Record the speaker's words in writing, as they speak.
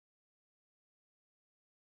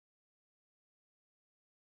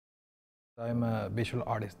I'm a visual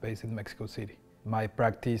artist based in Mexico City. My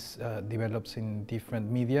practice develops in different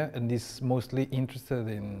media and is mostly interested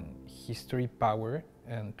in history, power,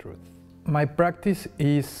 and truth. My practice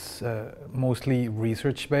is mostly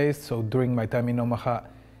research-based, so during my time in Omaha,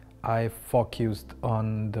 I focused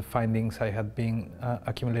on the findings I had been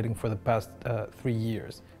accumulating for the past 3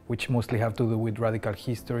 years, which mostly have to do with radical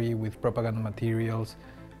history, with propaganda materials.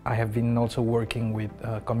 I have been also working with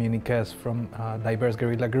communiques from diverse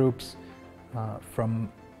guerrilla groups,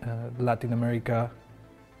 from Latin America,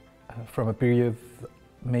 from a period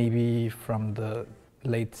maybe from the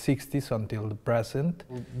late 60s until the present.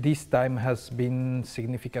 This time has been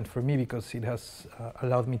significant for me because it has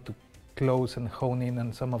allowed me to close and hone in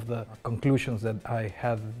on some of the conclusions that I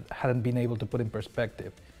hadn't been able to put in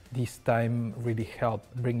perspective. This time really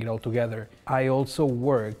helped bring it all together. I also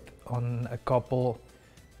worked on a couple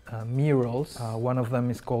murals. One of them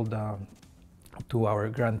is called To Our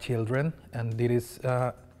Grandchildren, and it is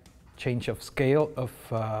a change of scale of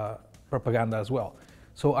propaganda as well.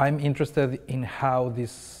 So I'm interested in how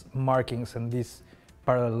these markings and this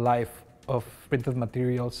parallel life of printed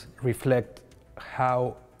materials reflect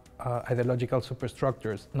how ideological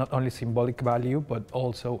superstructures, not only symbolic value, but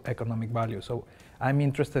also economic value. So I'm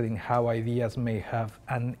interested in how ideas may have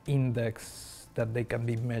an index that they can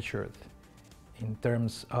be measured in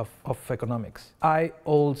terms of economics. I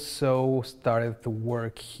also started to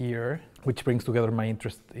work here, which brings together my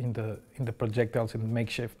interest in the projectiles and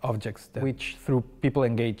makeshift objects, which through people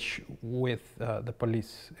engage with the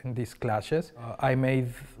police in these clashes. I made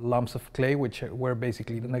lumps of clay, which were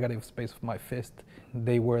basically the negative space of my fist.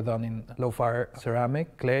 They were done in low-fire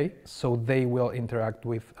ceramic clay, so they will interact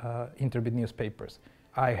with intermittent newspapers.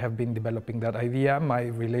 I have been developing that idea. My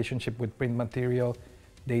relationship with print material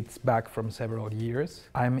dates back from several years.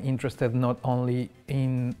 I'm interested not only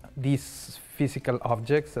in these physical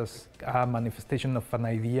objects as a manifestation of an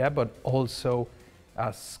idea, but also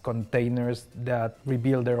as containers that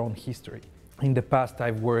reveal their own history. In the past,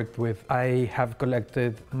 I have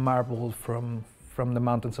collected marble from the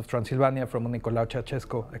mountains of Transylvania, from Nicolae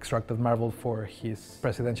Ceausescu, extracted marble for his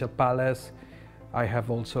presidential palace. I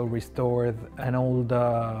have also restored an old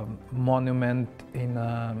monument in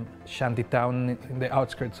a shanty town in the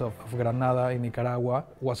outskirts of Granada in Nicaragua.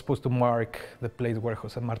 It was supposed to mark the place where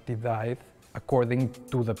Jose Marti died, according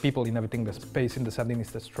to the people inhabiting the space in the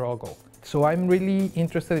Sandinista struggle. So I'm really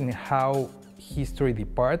interested in how history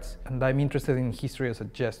departs, and I'm interested in history as a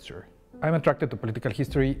gesture. I'm attracted to political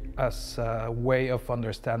history as a way of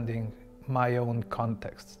understanding my own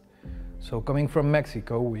context. So coming from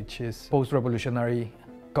Mexico, which is a post-revolutionary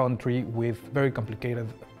country with very complicated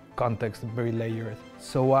context, very layered.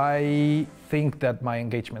 So I think that my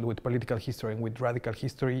engagement with political history and with radical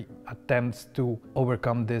history attempts to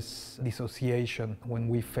overcome this dissociation when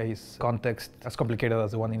we face context as complicated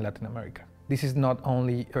as the one in Latin America. This is not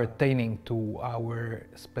only pertaining to our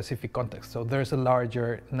specific context, so there's a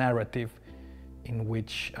larger narrative in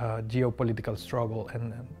which geopolitical struggle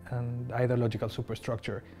and ideological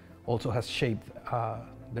superstructure also has shaped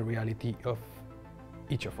the reality of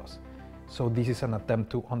each of us. So this is an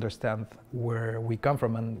attempt to understand where we come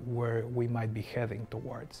from and where we might be heading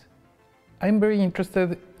towards. I'm very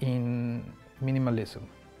interested in minimalism.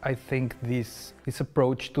 I think this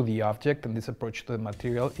approach to the object and this approach to the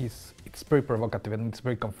material it's very provocative and it's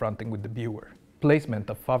very confronting with the viewer. Placement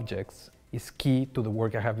of objects is key to the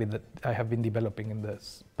work I have been developing in the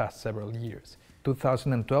past several years.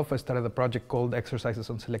 2012, I started a project called Exercises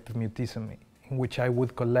on Selective Mutism, in which I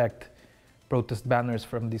would collect protest banners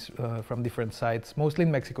from different sites, mostly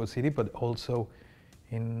in Mexico City, but also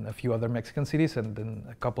in a few other Mexican cities and then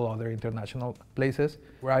a couple other international places,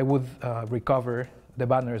 where I would recover the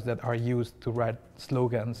banners that are used to write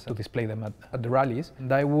slogans to display them at the rallies,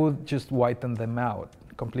 and I would just whiten them out,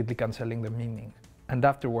 completely canceling the meaning. And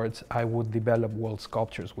afterwards, I would develop wall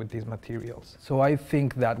sculptures with these materials. So I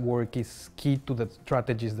think that work is key to the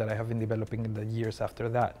strategies that I have been developing in the years after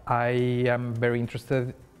that. I am very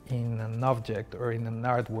interested in an object or in an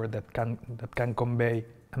artwork that can convey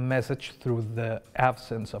a message through the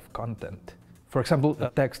absence of content. For example,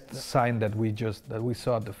 the text sign that we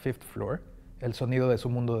saw at the 5th floor, El sonido de su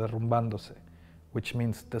mundo derrumbándose, which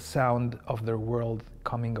means the sound of their world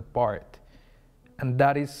coming apart. And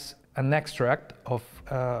that is an extract of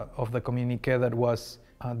the communique that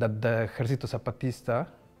the Ejército Zapatista,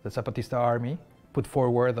 the Zapatista army, put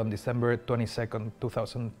forward on December 22nd,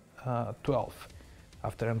 2012,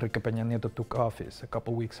 after Enrique Peña Nieto took office, a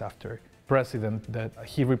couple weeks after. President that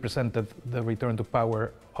he represented the return to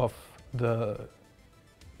power of the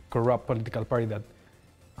corrupt political party that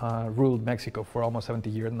ruled Mexico for almost 70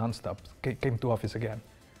 years non-stop, came to office again.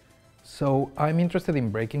 So I'm interested in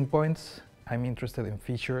breaking points, I'm interested in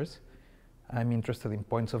fissures, I'm interested in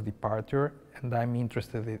points of departure, and I'm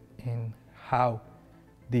interested in how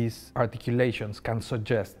these articulations can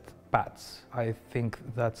suggest paths. I think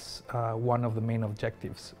that's one of the main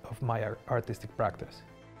objectives of my artistic practice.